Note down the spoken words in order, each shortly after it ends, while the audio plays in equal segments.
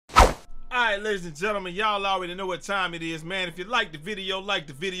Alright, ladies and gentlemen, y'all already know what time it is, man. If you like the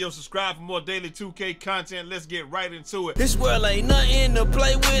video, subscribe for more daily 2K content. Let's get right into it. This world ain't nothing to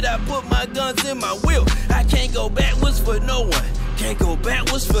play with. I put my guns in my wheel. I can't go backwards for no one. Can't go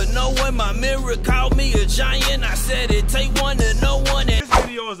backwards for no one. My mirror called me a giant. I said it take one to know one. This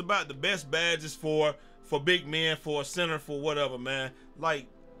video is about the best badges for big men, for a center, for whatever, man. Like,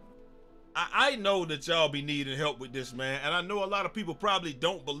 I know that y'all be needing help with this, man. And I know a lot of people probably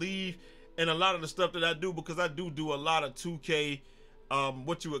don't believe in a lot of the stuff that I do, because I do a lot of 2K,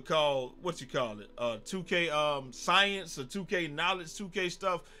 what you call it, 2K science or 2K knowledge, 2K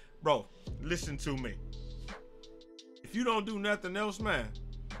stuff. Bro, listen to me. If you don't do nothing else, man,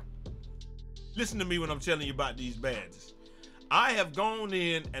 listen to me when I'm telling you about these badges. I have gone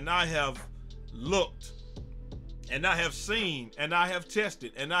in and I have looked and I have seen and I have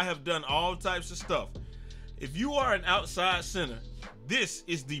tested and I have done all types of stuff. If you are an outside center, this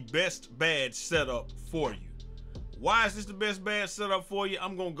is the best badge setup for you. Why is this the best badge setup for you?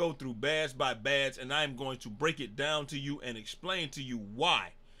 I'm going to go through badge by badge and I'm going to break it down to you and explain to you why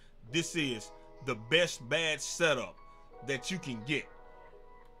this is the best badge setup that you can get.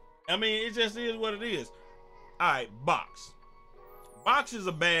 I mean, it just is what it is. All right, box. Box is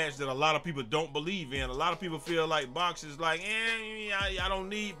a badge that a lot of people don't believe in. A lot of people feel like box is like, I don't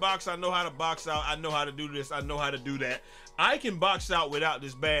need box. I know how to box out. I know how to do this. I know how to do that. I can box out without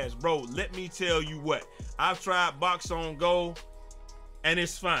this badge. Bro, let me tell you what. I've tried box on go, and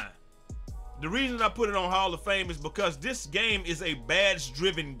it's fine. The reason I put it on Hall of Fame is because this game is a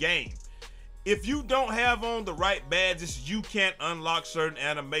badge-driven game. If you don't have on the right badges, you can't unlock certain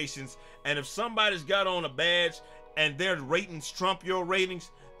animations. And if somebody's got on a badge and their ratings trump your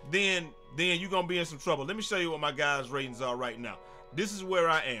ratings, then you're gonna be in some trouble. Let me show you what my guys' ratings are right now. This is where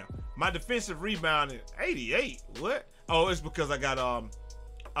I am. My defensive rebounding, 88. What? Oh, it's because I got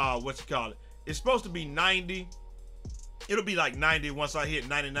it's supposed to be 90. It'll be like 90 once I hit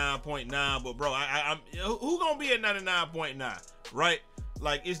 99.9. But bro, I'm who gonna be at 99.9, right?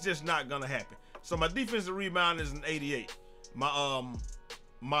 Like, it's just not gonna happen. So my defensive rebound is an 88.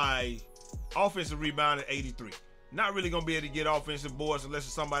 My offensive rebound is 83. Not really gonna be able to get offensive boards unless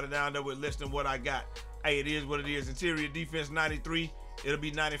it's somebody down there with less than what I got. Hey, it is what it is. Interior defense 93. It'll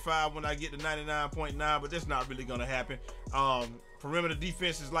be 95 when I get to 99.9, but that's not really gonna happen. Perimeter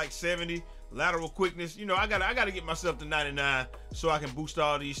defense is like 70. Lateral quickness, you know, I gotta get myself to 99 so I can boost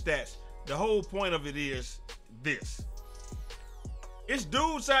all these stats. The whole point of it is this. It's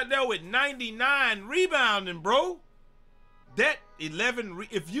dudes out there with 99 rebounding, bro. That 11,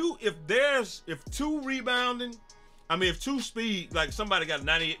 if two rebounding, I mean, if two speed, like somebody got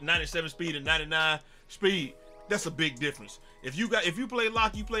 97 speed and 99 speed, that's a big difference. If you play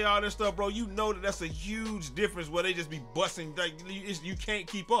lock, you play all this stuff, bro, you know that's a huge difference where they just be busting, like, you can't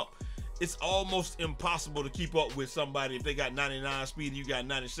keep up. It's almost impossible to keep up with somebody if they got 99 speed and you got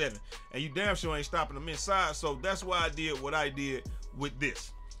 97. And you damn sure ain't stopping them inside. So that's why I did what I did with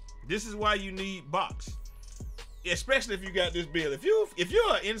this. This is why you need box. Especially if you got this build. If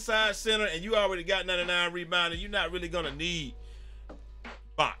you're an inside center and you already got 99 rebounding, you're not really gonna need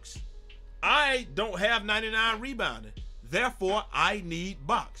box. I don't have 99 rebounding, therefore I need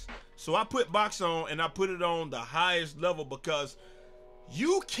box. So I put box on and I put it on the highest level because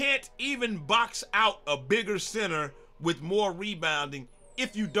you can't even box out a bigger center with more rebounding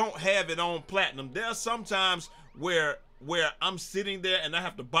if you don't have it on platinum. There's sometimes where I'm sitting there and I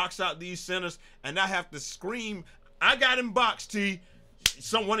have to box out these centers and I have to scream, I got him boxed, T.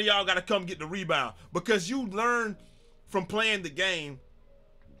 One of y'all got to come get the rebound, because you learn from playing the game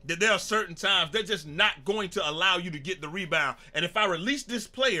that there are certain times they're just not going to allow you to get the rebound. And if I release this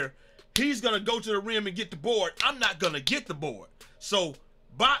player, he's going to go to the rim and get the board. I'm not going to get the board. So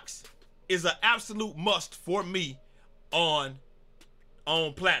box is an absolute must for me on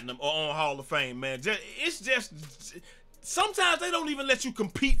platinum or on Hall of Fame, man. It's just sometimes they don't even let you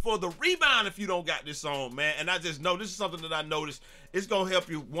compete for the rebound if you don't got this on, man. And I just know this is something that I noticed. It's gonna help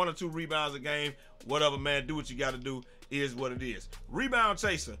you 1 or 2 rebounds a game, whatever, man. Do what you got to do. Is what it is. Rebound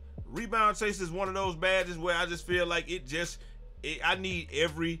chaser. Rebound chaser is one of those badges where I just feel like I need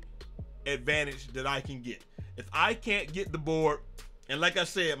every advantage that I can get. If I can't get the board, and like I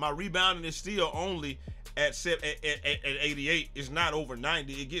said, my rebounding is still only at 88. It's not over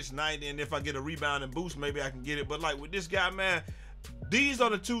 90. It gets 90, and if I get a rebound and boost, maybe I can get it. But like with this guy, man, these are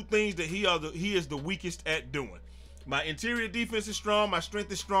the two things that he is the weakest at doing. My interior defense is strong, my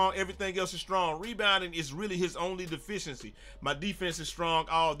strength is strong, everything else is strong. Rebounding is really his only deficiency. My defense is strong,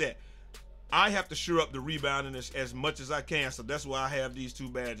 all that. I have to shore up the rebounding as much as I can, so that's why I have these two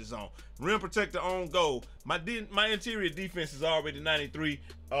badges on. Rim protector on goal. My interior defense is already 93.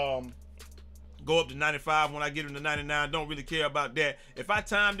 go up to 95 when I get him to 99. Don't really care about that. If I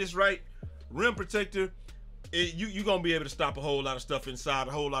time this right, rim protector, you're going to be able to stop a whole lot of stuff inside,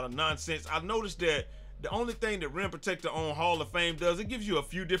 a whole lot of nonsense. I noticed that the only thing that rim protector on Hall of Fame does, it gives you a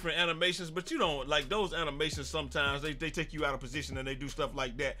few different animations, but you don't like those animations. Sometimes they take you out of position and they do stuff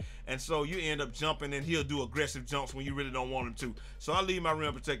like that, and so you end up jumping and he'll do aggressive jumps when you really don't want him to. So I leave my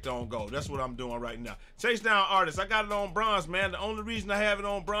rim protector on gold. That's what I'm doing right now. Chase down artist, I got it on bronze, man. The only reason I have it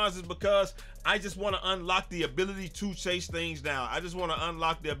on bronze is because I just want to unlock the ability to chase things down. I just want to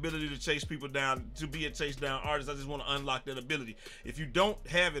unlock the ability to chase people down, to be a chase down artist. I just want to unlock that ability. If you don't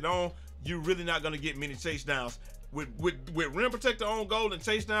have it on, you're really not going to get many chase downs. With rim protector on gold and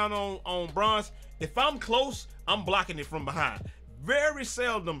chase down on bronze, if I'm close, I'm blocking it from behind. Very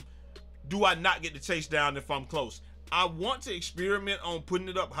seldom do I not get the chase down if I'm close. I want to experiment on putting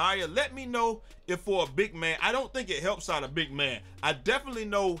it up higher. Let me know if for a big man, I don't think it helps out a big man. I definitely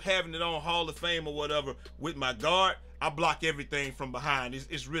know having it on Hall of Fame or whatever with my guard, I block everything from behind.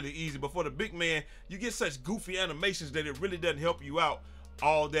 It's really easy. But for the big man, you get such goofy animations that it really doesn't help you out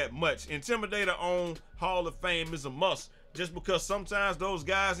all that much. Intimidator on Hall of Fame is a must, just because sometimes those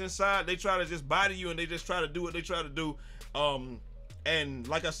guys inside, they try to just body you and they just try to do what they try to do. And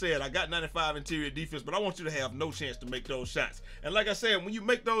like I said, I got 95 interior defense, but I want you to have no chance to make those shots. And like I said, when you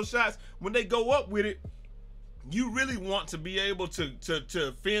make those shots, when they go up with it, you really want to be able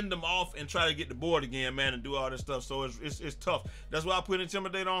to fend them off and try to get the board again, man, and do all this stuff. So it's tough. That's why I put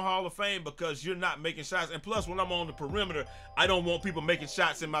Intimidator on Hall of Fame, because you're not making shots. And plus, when I'm on the perimeter, I don't want people making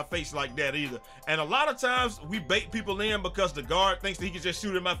shots in my face like that either. And a lot of times we bait people in because the guard thinks that he can just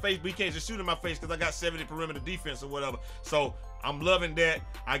shoot in my face, but he can't just shoot in my face because I got 70 perimeter defense or whatever. So I'm loving that.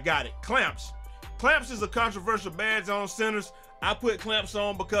 I got it. Clamps. Clamps is a controversial badge on centers. I put clamps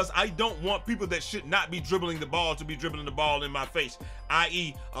on because I don't want people that should not be dribbling the ball to be dribbling the ball in my face.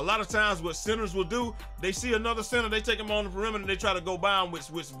 I.e., a lot of times what centers will do, they see another center, they take him on the perimeter, and they try to go by him with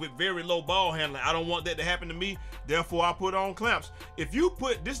very low ball handling. I don't want that to happen to me, therefore I put on clamps. If you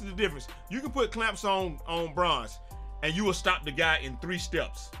put, this is the difference, you can put clamps on bronze, and you will stop the guy in 3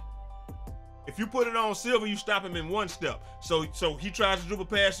 steps. If you put it on silver, you stop him in 1 step. So he tries to dribble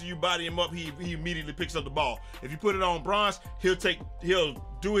past you, you body him up, he immediately picks up the ball. If you put it on bronze, he'll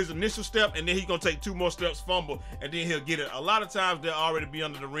do his initial step, and then he's gonna take 2 more steps, fumble, and then he'll get it. A lot of times they'll already be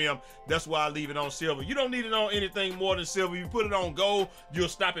under the rim. That's why I leave it on silver. You don't need it on anything more than silver. You put it on gold, you'll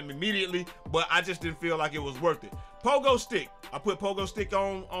stop him immediately, but I just didn't feel like it was worth it. Pogo stick. I put pogo stick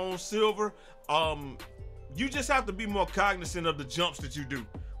on silver. You just have to be more cognizant of the jumps that you do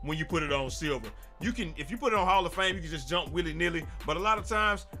when you put it on silver. You can, if you put it on Hall of Fame, you can just jump willy-nilly, but a lot of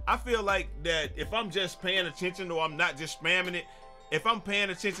times I feel like that if I'm just paying attention or I'm not just spamming it, if I'm paying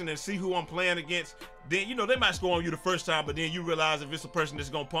attention and see who I'm playing against, then, you know, they might score on you the first time, but then you realize if it's a person that's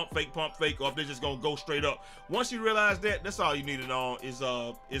gonna pump fake, or if they're just gonna go straight up. Once you realize that, that's all you need it on is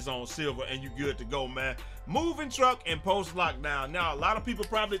on silver, and you're good to go, man. Moving truck and post lockdown. Now, a lot of people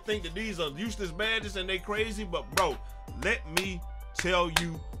probably think that these are useless badges and they crazy, but bro, let me tell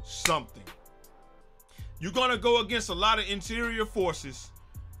you something. You're gonna go against a lot of interior forces,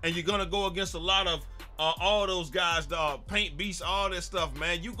 and you're gonna go against a lot of all those guys, the paint beasts, all that stuff,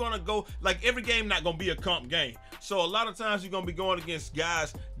 man. You're gonna go, like, every game not gonna be a comp game. So a lot of times you're gonna be going against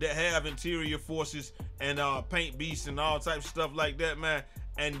guys that have interior forces and paint beasts and all types of stuff like that, man.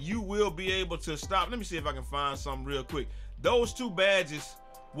 And you will be able to stop. Let me see if I can find something real quick. Those 2 badges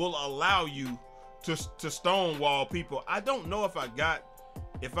will allow you to stonewall people. I don't know if I got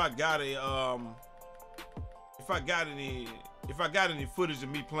any footage of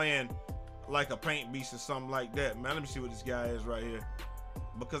me playing like a paint beast or something like that, man. Let me see what this guy is right here,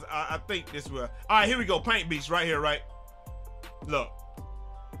 because I think this will. All right, here we go. Paint beast right here, right? Look.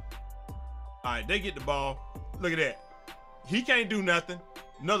 All right, they get the ball. Look at that. He can't do nothing.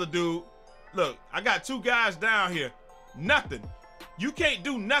 Another dude. Look, I got 2 guys down here. Nothing. You can't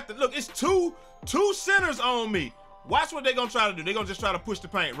do nothing. Look, it's two centers on me. Watch what they're gonna try to do. They're gonna just try to push the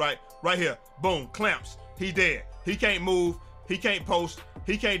paint right here. Boom, clamps. He dead. He can't move. He can't post.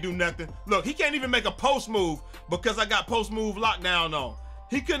 He can't do nothing. Look, he can't even make a post move because I got post move lockdown on.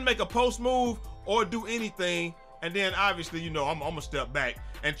 He couldn't make a post move or do anything. And then obviously, you know, I'm gonna step back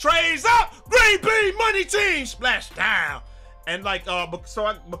and trays up. Green bean money team splash down. And like because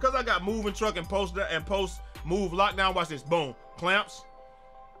I got moving truck and post move lockdown. Watch this. Boom, clamps.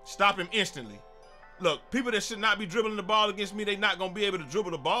 Stop him instantly. Look, people that should not be dribbling the ball against me, they not gonna be able to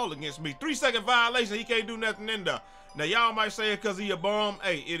dribble the ball against me. 3-second violation, he can't do nothing in there. Now y'all might say it because he a bum.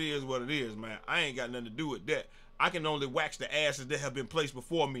 Hey, it is what it is, man. I ain't got nothing to do with that. I can only wax the asses that have been placed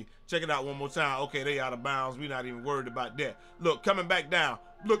before me. Check it out one more time. Okay, they out of bounds. We're not even worried about that. Look, coming back down.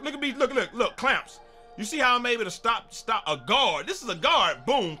 Look at me. Look, clamps. You see how I'm able to stop a guard? This is a guard.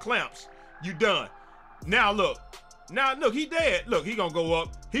 Boom, clamps. You done. Now look, he dead. Look, he gonna go up.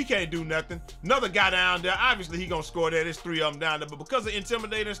 He can't do nothing. Another guy down there. Obviously, he gonna score there. There's 3 of them down there. But because of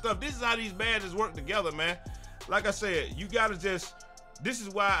intimidating stuff, this is how these badges work together, man. Like I said, you gotta just. This is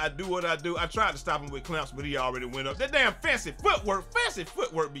why I do what I do. I tried to stop him with clamps, but he already went up. That damn fancy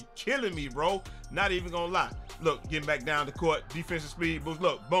footwork be killing me, bro. Not even gonna lie. Look, getting back down the court, defensive speed boost.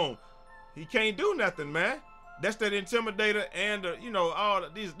 Look, boom. He can't do nothing, man. That's that intimidator and you know,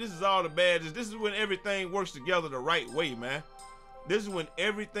 this is all the badges. This is when everything works together the right way, man. This is when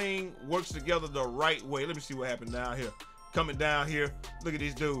everything works together the right way. Let me see what happened down here. Coming down here, look at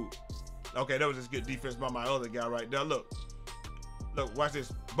this dude. Okay, that was just good defense by my other guy right there. Look, watch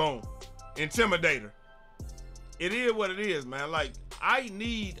this. Boom. Intimidator. It is what it is, man. Like, I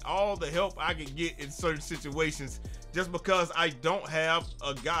need all the help I can get in certain situations just because I don't have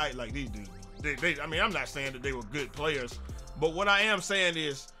a guy like these dudes. I mean, I'm not saying that they were good players, but what I am saying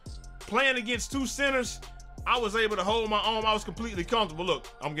is playing against 2 centers, I was able to hold my own. I was completely comfortable. Look,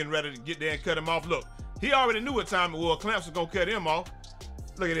 I'm getting ready to get there and cut him off. Look, he already knew what time it was. Clamps was going to cut him off.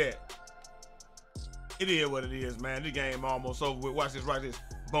 Look at that. It is what it is, man. This game almost over with. Watch this, right this.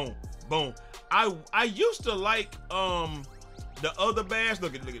 Boom, boom. I used to like the other badge.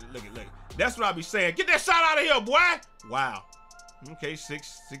 Look at. That's what I be saying. Get that shot out of here, boy. Wow. Okay,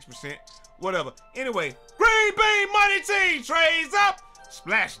 6%. Whatever. Anyway, green bean money team trades up,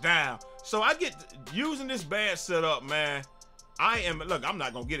 splash down. So I get using this badge setup, man. Look, I'm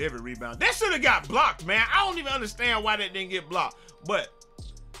not gonna get every rebound. That should have got blocked, man. I don't even understand why that didn't get blocked. But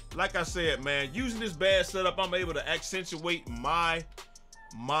like I said, man, using this badge setup, I'm able to accentuate my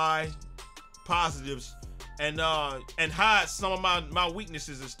positives and hide some of my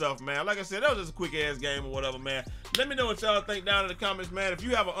weaknesses and stuff, man. Like I said, that was just a quick ass game or whatever, man. Let me know what y'all think down in the comments, man. If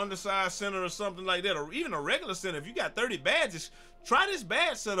you have an undersized center or something like that, or even a regular center, if you got 30 badges, try this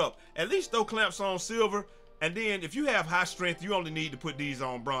badge setup. At least throw clamps on silver. And then if you have high strength, you only need to put these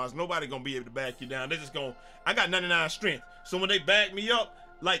on bronze. Nobody gonna be able to back you down. They're just gonna, I got 99 strength. So when they back me up,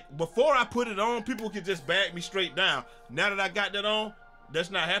 like before I put it on, people could just back me straight down. Now that I got that on,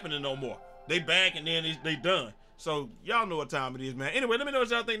 that's not happening no more. They back and then they done. So y'all know what time it is, man. Anyway, let me know what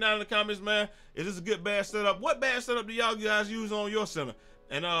y'all think down in the comments, man. Is this a good badge setup? What badge setup do y'all guys use on your center?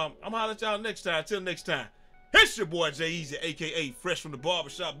 And I'm gonna holler at y'all next time. Till next time. It's your boy Eazy, aka Fresh from the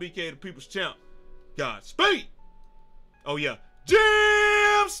Barbershop, BK the People's Champ. Godspeed. Oh yeah.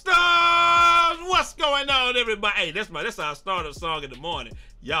 JUMPSHOT! What's going on, everybody? Hey, that's our starter song in the morning.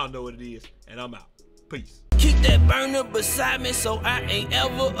 Y'all know what it is, and I'm out. Peace. Keep that burner beside me so I ain't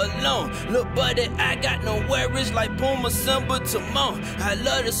ever alone. Look, buddy, I got no worries like Puma, Simba, Timon. I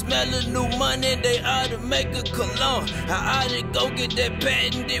love the smell of new money, they ought to make a cologne. I ought to go get that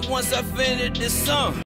patented once I finish this song.